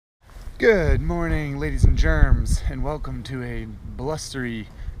Good morning, ladies and germs, and welcome to a blustery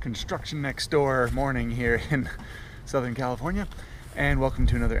construction next door morning here in Southern California, and welcome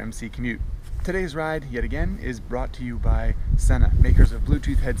to another MC Commute. Today's ride, yet again, is brought to you by Sena, makers of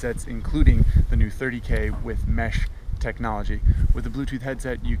Bluetooth headsets, including the new 30K with mesh technology. With the Bluetooth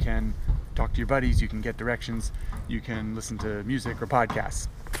headset, you can talk to your buddies, you can get directions, you can listen to music or podcasts.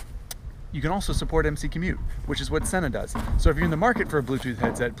 You can also support MC Commute, which is what Sena does. So if you're in the market for a Bluetooth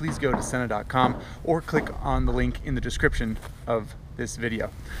headset, please go to Sena.com or click on the link in the description of this video.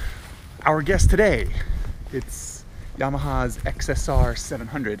 Our guest today, it's Yamaha's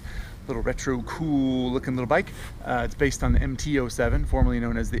XSR700, little retro cool looking little bike. It's based on the MT-07, formerly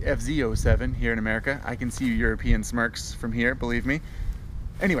known as the FZ-07 here in America. I can see you European smirks from here, believe me.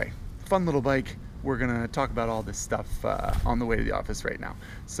 Anyway, fun little bike. We're gonna talk about all this stuff on the way to the office right now.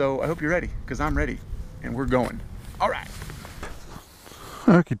 So I hope you're ready, because I'm ready, and we're going. All right.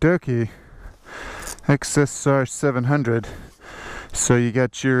 Okie dokie. XSR700. So you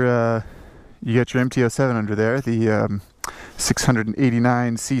got your MT-07 under there, the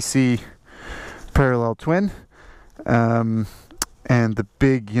 689cc parallel twin, and the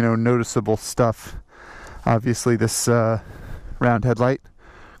big, noticeable stuff. Obviously, this round headlight.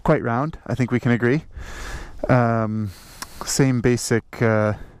 Quite round, I think we can agree. Same basic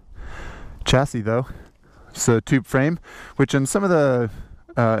chassis though. So tube frame, which in some of the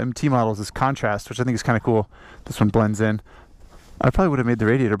MT models is contrast, which I think is kind of cool. This one blends in. I probably would have made the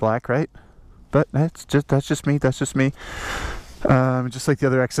radiator black, right? But that's just me. Just like the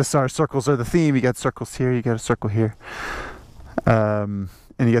other XSR, circles are the theme. You got circles here, you got a circle here, and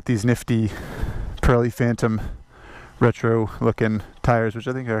you got these nifty Pirelli Phantom retro looking tires, which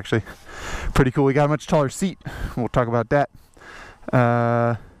I think are actually pretty cool. We got a much taller seat. We'll talk about that.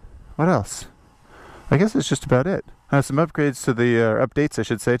 What else? I guess that's just about it. Some upgrades to the updates, I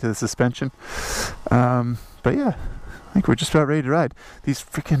should say, to the suspension. But yeah, I think we're just about ready to ride. These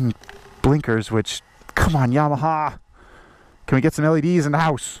freaking blinkers, which, come on, Yamaha. Can we get some LEDs in the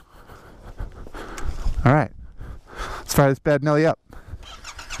house? All right, let's fire this bad Nelly up.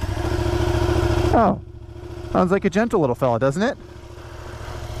 Oh. Sounds like a gentle little fella, doesn't it?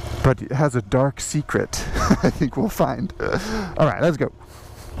 But it has a dark secret. I think we'll find. All right, let's go.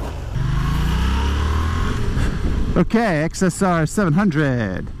 Okay,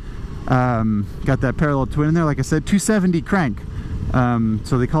 XSR700. Got that parallel twin in there, like I said, 270 crank.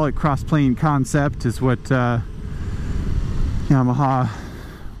 So they call it cross-plane concept, is what Yamaha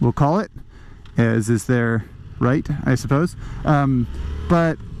will call it, as is their right, I suppose.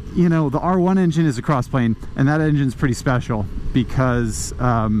 But the R1 engine is a crossplane, and that engine's pretty special because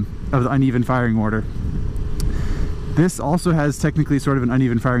of the uneven firing order. This also has technically sort of an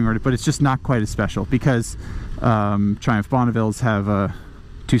uneven firing order, but it's just not quite as special because Triumph Bonnevilles have a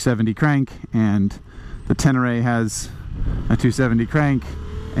 270 crank, and the Tenere has a 270 crank,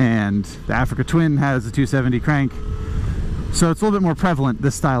 and the Africa Twin has a 270 crank. So it's a little bit more prevalent,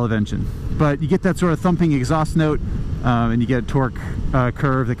 this style of engine. But you get that sort of thumping exhaust note, and you get a torque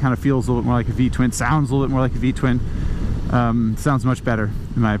curve that kind of feels a little bit more like a V-twin, sounds a little bit more like a V-twin. Sounds much better,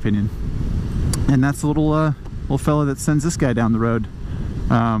 in my opinion. And that's the little fella that sends this guy down the road.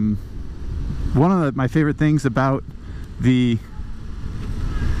 One of my favorite things about the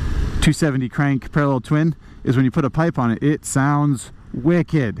 270 crank parallel twin is when you put a pipe on it, it sounds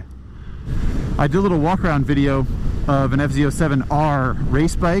wicked. I did a little walk-around video of an FZ-07R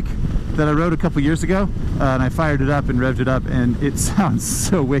race bike that I rode a couple years ago, and I fired it up and revved it up, and it sounds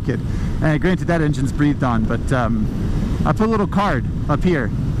so wicked. And granted, that engine's breathed on, but I put a little card up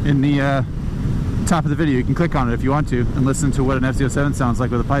here in the top of the video. You can click on it if you want to and listen to what an FZ-07 sounds like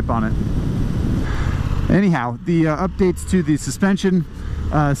with a pipe on it. Anyhow, the updates to the suspension,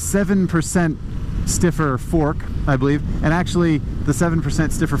 7% stiffer fork, I believe, and actually the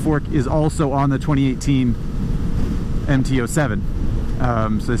 7% stiffer fork is also on the 2018 MT-07.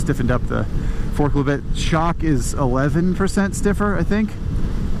 So they stiffened up the fork a little bit. Shock is 11% stiffer, I think.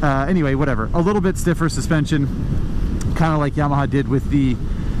 Anyway, whatever. A little bit stiffer suspension, kind of like Yamaha did with the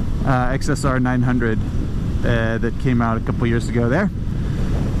XSR700 that came out a couple years ago there.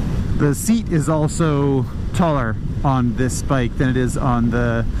 The seat is also taller on this bike than it is on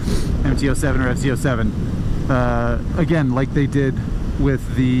the MT-07 or FZ-07. Again, like they did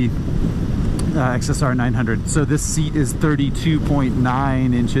with the XSR900. So this seat is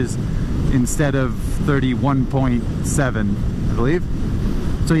 32.9 inches instead of 31.7, I believe.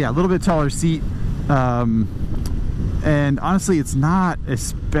 So yeah, a little bit taller seat. And honestly, it's not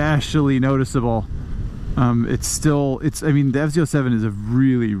especially noticeable. I mean, the FZ-07 is a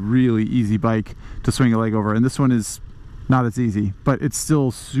really, really easy bike to swing a leg over, and this one is not as easy, but it's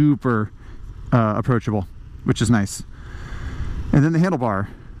still super approachable, which is nice. And then the handlebar,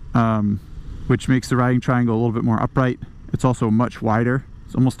 which makes the riding triangle a little bit more upright. It's also much wider.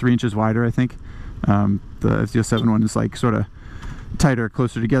 It's almost 3 inches wider, I think. The XSR7 one is like sort of tighter,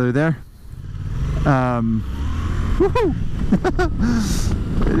 closer together there. Woohoo!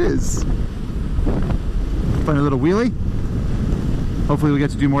 It is. Funny little wheelie. Hopefully we'll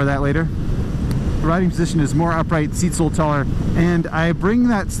get to do more of that later. The riding position is more upright, seat's a little taller, and I bring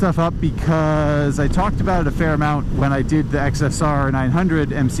that stuff up because I talked about it a fair amount when I did the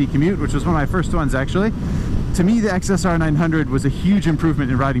XSR700 MC Commute, which was one of my first ones actually. To me, the XSR700 was a huge improvement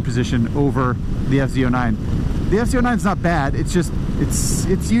in riding position over the FZ09. The FZ09 is not bad, it's just,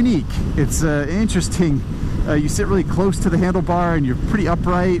 it's unique. It's interesting. You sit really close to the handlebar and you're pretty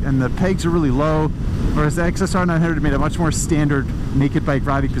upright and the pegs are really low, whereas the XSR900 made a much more standard naked bike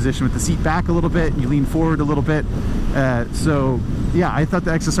riding position with the seat back a little bit and you lean forward a little bit. So yeah, I thought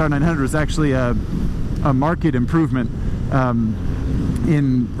the XSR900 was actually a marked improvement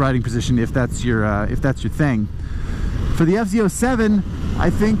in riding position if that's your thing. For the FZ07, I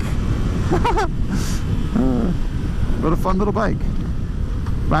think what a fun little bike.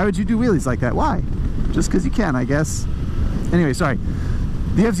 Why would you do wheelies like that? Why? Just because you can, I guess. Anyway, sorry.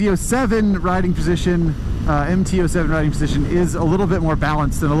 The FZ07 riding position, MT07 riding position is a little bit more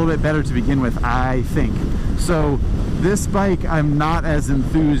balanced and a little bit better to begin with, I think. So this bike I'm not as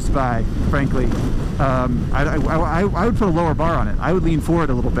enthused by, frankly. I would put a lower bar on it. I would lean forward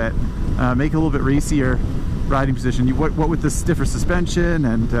a little bit, make it a little bit racier riding position. What with the stiffer suspension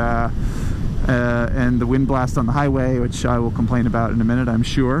and the wind blast on the highway, which I will complain about in a minute, I'm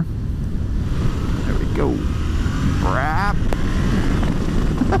sure. There we go. Brap.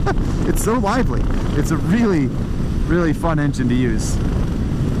 It's so lively. It's a really, really fun engine to use.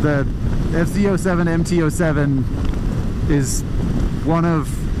 The FZ07 MT07 is one of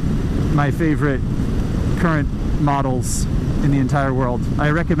my favorite current models in the entire world. I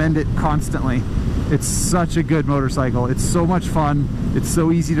recommend it constantly. It's such a good motorcycle. It's so much fun. It's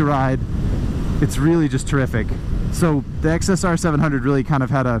so easy to ride. It's really just terrific. So the XSR700 really kind of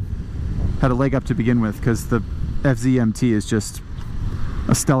had a leg up to begin with, because the FZMT is just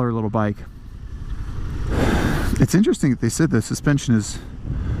a stellar little bike. It's interesting that they said the suspension is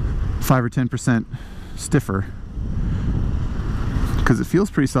 5 or 10% stiffer, because it feels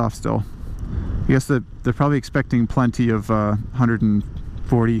pretty soft still. I guess that they're probably expecting plenty of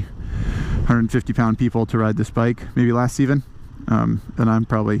 140, 150 pound people to ride this bike, maybe less even, and I'm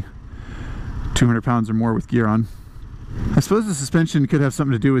probably 200 pounds or more with gear on. I suppose the suspension could have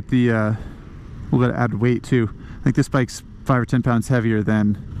something to do with the a little bit of added weight too. I think this bike's 5 or 10 pounds heavier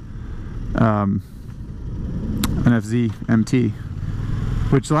than an FZ MT,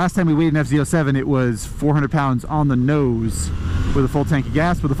 which the last time we weighed an FZ07 it was 400 pounds on the nose with a full tank of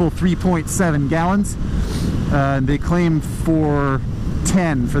gas, with a full 3.7 gallons. And they claim for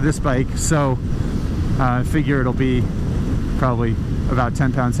 10 for this bike, so I figure it'll be probably about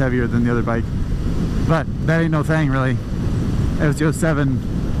 10 pounds heavier than the other bike. But that ain't no thing really.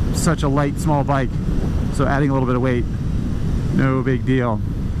 FZ07, such a light, small bike, so adding a little bit of weight, no big deal.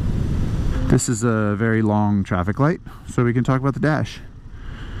 This is a very long traffic light, so we can talk about the dash.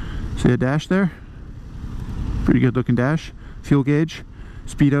 See a dash there? Pretty good looking dash. Fuel gauge,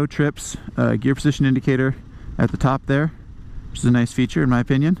 speedo, trips, gear position indicator at the top there, which is a nice feature in my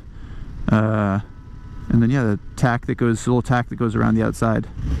opinion. And then yeah, the tack that goes, a little tack that goes around the outside,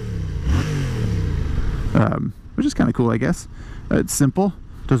 which is kind of cool, I guess. It's simple,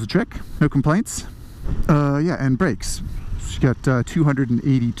 does the trick, no complaints. Yeah, and brakes. She's got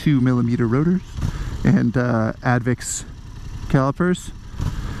 282 millimeter rotors and Advix calipers.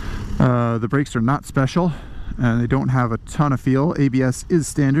 The brakes are not special and they don't have a ton of feel. ABS is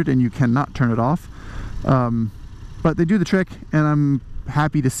standard and you cannot turn it off, but they do the trick, and I'm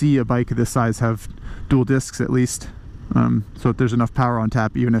happy to see a bike this size have dual discs at least, so that there's enough power on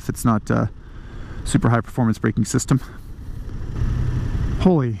tap even if it's not super high performance braking system.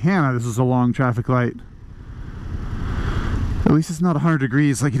 Holy Hannah, this is a long traffic light. At least it's not 100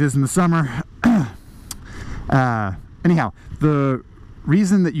 degrees like it is in the summer. Anyhow, the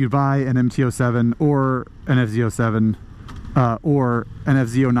reason that you buy an MT07 or an FZ07 or an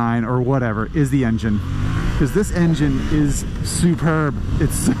FZ09 or whatever is the engine. Because this engine is superb.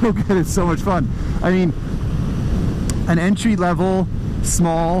 It's so good, it's so much fun. I mean, an entry-level,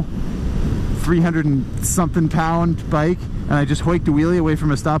 small, 300 and something pound bike, and I just hoiked a wheelie away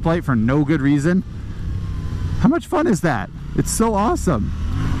from a stoplight for no good reason. How much fun is that? It's so awesome.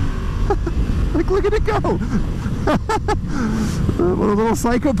 Like, look at it go. What a little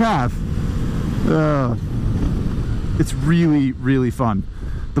psychopath. It's really, really fun.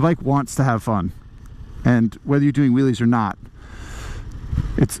 The bike wants to have fun. And whether you're doing wheelies or not,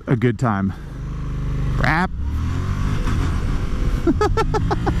 it's a good time. Rap.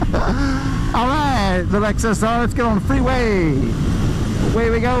 Alright, little XSR, let's get on the freeway.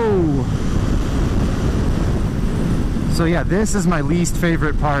 Away we go. So yeah, this is my least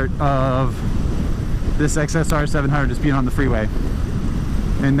favorite part of this XSR700, is being on the freeway.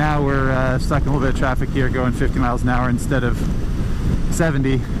 And now we're stuck in a little bit of traffic here, going 50 miles an hour instead of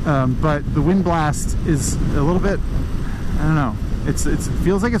 70. But the wind blast is a little bit, I don't know, it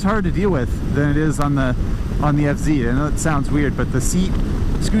feels like it's harder to deal with than it is on the FZ. I know it sounds weird, but the seat,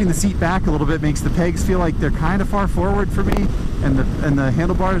 scooting the seat back a little bit makes the pegs feel like they're kind of far forward for me, and the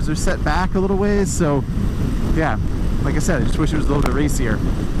handlebars are set back a little ways. So yeah, like I said, I just wish it was a little bit racier.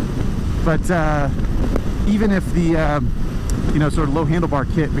 But even if the you know, sort of low handlebar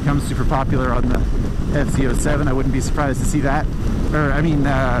kit becomes super popular on the FZ07, I wouldn't be surprised to see that. Or I mean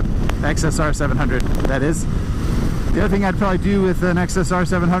XSR700, that is. The other thing I'd probably do with an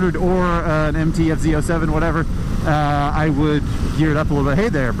XSR700 or an MT FZ07, whatever, I would gear it up a little bit. Hey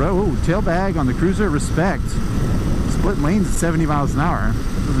there, bro. Ooh, tail bag on the cruiser, respect. Splitting lanes at 70 miles an hour.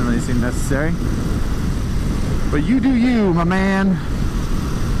 Doesn't really seem necessary. But you do you, my man.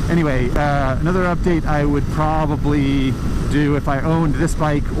 Anyway, another update I would probably do if I owned this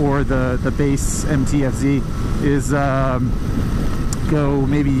bike or the base MTFZ is go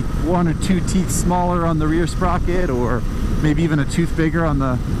maybe 1 or 2 teeth smaller on the rear sprocket, or maybe even a tooth bigger on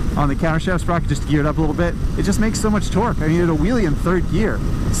the countershaft sprocket, just to gear it up a little bit. It just makes so much torque. I mean, it'll wheelie in 3rd gear,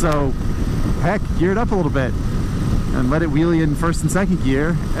 so heck, gear it up a little bit and let it wheelie in 1st and 2nd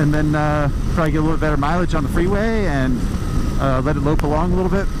gear, and then probably get a little better mileage on the freeway and let it lope along a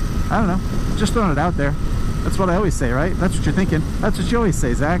little bit. I don't know, just throwing it out there. That's what I always say, right? That's what you're thinking. That's what you always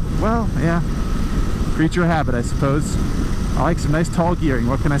say, Zach. Well, yeah, creature of habit, I suppose. I like some nice tall gearing,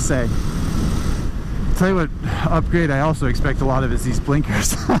 what can I say? I'll tell you what upgrade I also expect a lot of is these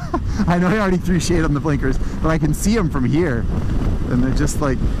blinkers. I know I already threw shade on the blinkers, but I can see them from here. And they're just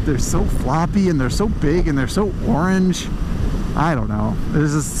like, they're so floppy and they're so big and they're so orange. I don't know.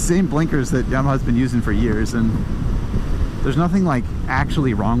 There's the same blinkers that Yamaha's been using for years, and there's nothing like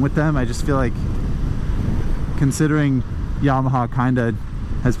actually wrong with them. I just feel like, considering Yamaha kinda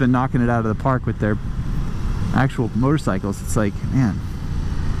has been knocking it out of the park with their actual motorcycles, it's like, man,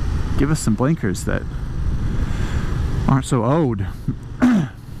 give us some blinkers that aren't so owed.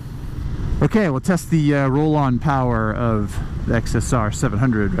 Okay, we'll test the roll-on power of the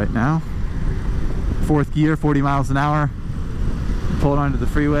XSR700 right now. 4th gear, 40 miles an hour. Pull it onto the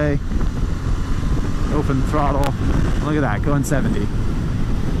freeway. Open the throttle. Look at that, going 70.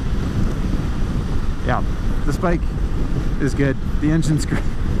 Yeah, this bike is good. The engine's great.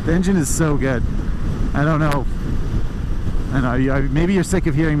 The engine is so good. I don't know. I know, maybe you're sick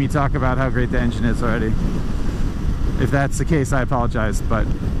of hearing me talk about how great the engine is already. If that's the case, I apologize, but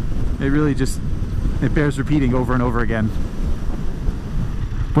it really just, it bears repeating over and over again.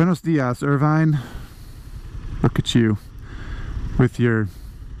 Buenos dias, Irvine. Look at you with your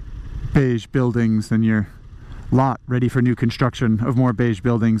beige buildings and your lot ready for new construction of more beige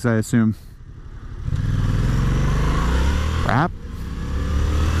buildings, I assume. Crap.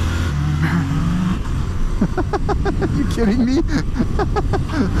 Are you kidding me?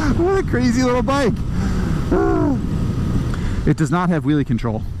 What a crazy little bike. It does not have wheelie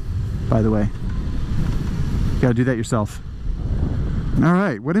control, by the way. You gotta do that yourself. All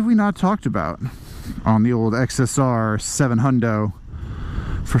right, what have we not talked about on the old XSR700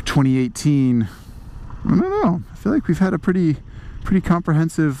 for 2018? I don't know. I feel like we've had a pretty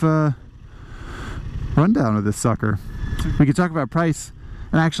comprehensive rundown of this sucker. We could talk about price.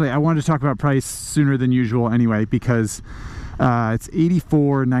 And actually, I wanted to talk about price sooner than usual anyway, because it's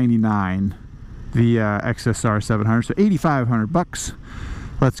 $84.99, the XSR700, so $8,500,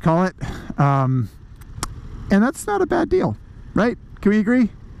 let's call it. And that's not a bad deal, right? Can we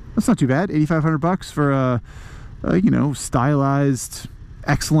agree? That's not too bad. $8,500 for a you know, stylized,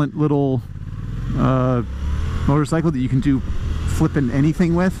 excellent little motorcycle that you can do flipping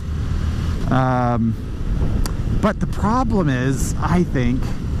anything with. But the problem is, I think,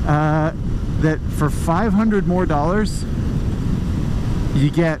 that for $500 more,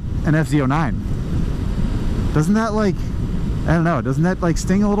 you get an FZ09. Doesn't that, like, I don't know, doesn't that like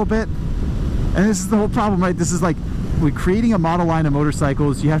sting a little bit? And this is the whole problem, right? This is like, with creating a model line of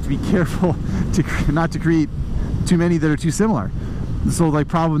motorcycles, you have to be careful to not to create too many that are too similar. This whole like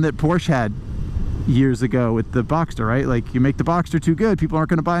problem that Porsche had years ago with the Boxster, right? Like, you make the Boxster too good, people aren't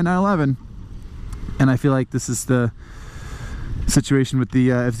going to buy a 911. And I feel like this is the situation with the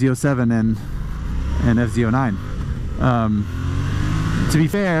FZ07 and FZ09. To be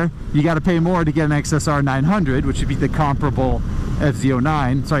fair, you got to pay more to get an XSR700, which would be the comparable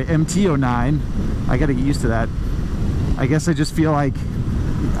FZ09, sorry, MT09. I got to get used to that. I guess I just feel like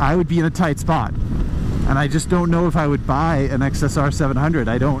I would be in a tight spot, and I just don't know if I would buy an XSR700.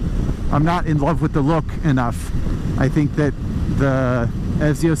 I'm not in love with the look enough. I think that the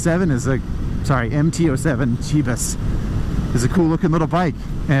FZ07 is MT07, Jeebus, is a cool looking little bike,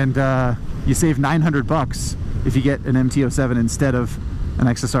 and you save $900 if you get an MT07 instead of an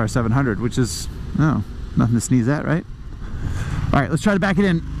XSR700, which is, nothing to sneeze at, right? All right, let's try to back it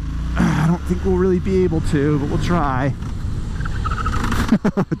in. I don't think we'll really be able to, but we'll try.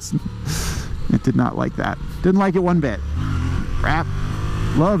 It did not like that. Didn't like it one bit. Crap.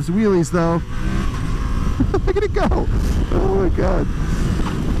 Loves wheelies, though. Look at it go. Oh my God.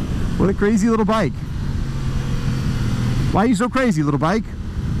 What a crazy little bike. Why are you so crazy, little bike?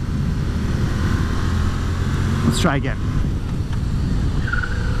 Let's try again.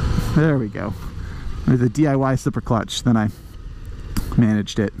 There we go. With a DIY slipper clutch, then I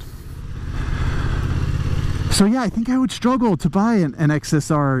managed it. So yeah, I think I would struggle to buy an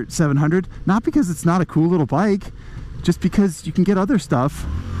XSR700, not because it's not a cool little bike, just because you can get other stuff.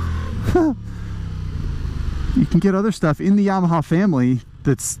 You can get other stuff in the Yamaha family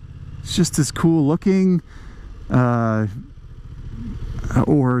that's just as cool looking, or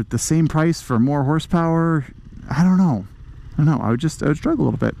the same price for more horsepower. I don't know. I would struggle a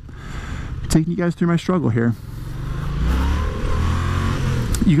little bit. Taking you guys through my struggle here.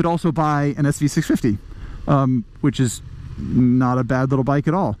 You could also buy an SV650, which is not a bad little bike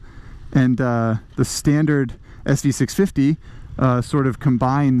at all. And the standard SV650 sort of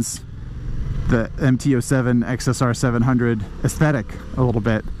combines the MT07 XSR700 aesthetic a little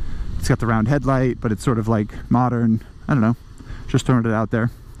bit. It's got the round headlight, but it's sort of like modern. I don't know, just throwing it out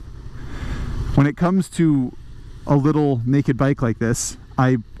there. When it comes to a little naked bike like this,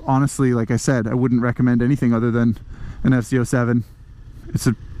 I honestly, like I said, I wouldn't recommend anything other than an FZ07. It's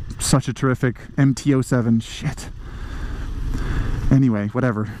such a terrific MT07. Shit. Anyway,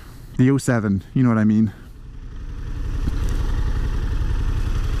 whatever. The 07, you know what I mean.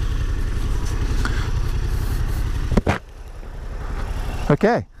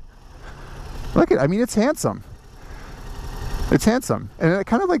 Okay. Look at, I mean, it's handsome. It's handsome. And it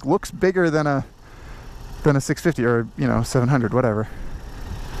kind of like looks bigger than a 650 or, 700, whatever.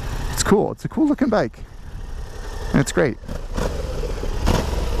 It's cool. It's a cool looking bike. And it's great.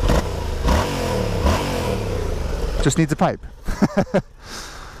 Just needs a pipe.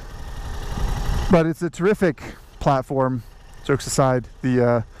 But it's a terrific platform. Jokes aside,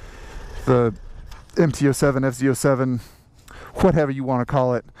 the MT07, FZ07, whatever you want to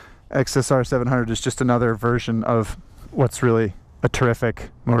call it, XSR700 is just another version of what's really a terrific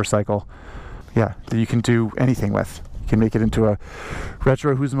motorcycle. Yeah, that you can do anything with. You can make it into a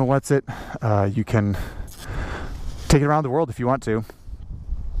retro who's-ma what's it. You can take it around the world if you want to.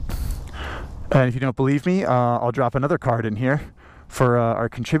 And if you don't believe me, I'll drop another card in here for our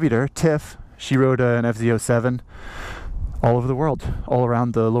contributor, Tiff. She rode an FZ07 all over the world, all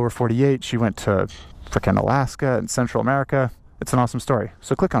around the lower 48. She went to frickin' Alaska and Central America. It's an awesome story.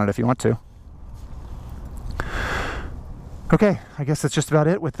 So click on it if you want to. Okay, I guess that's just about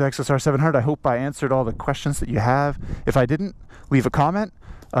it with the XSR700. I hope I answered all the questions that you have. If I didn't, leave a comment.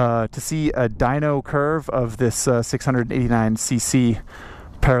 To see a dyno curve of this 689cc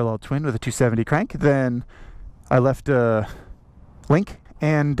parallel twin with a 270 crank, then I left a link,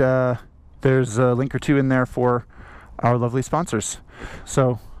 and there's a link or two in there for our lovely sponsors.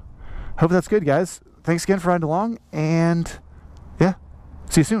 So hope that's good, guys. Thanks again for riding along, and yeah,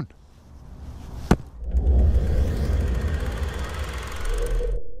 see you soon.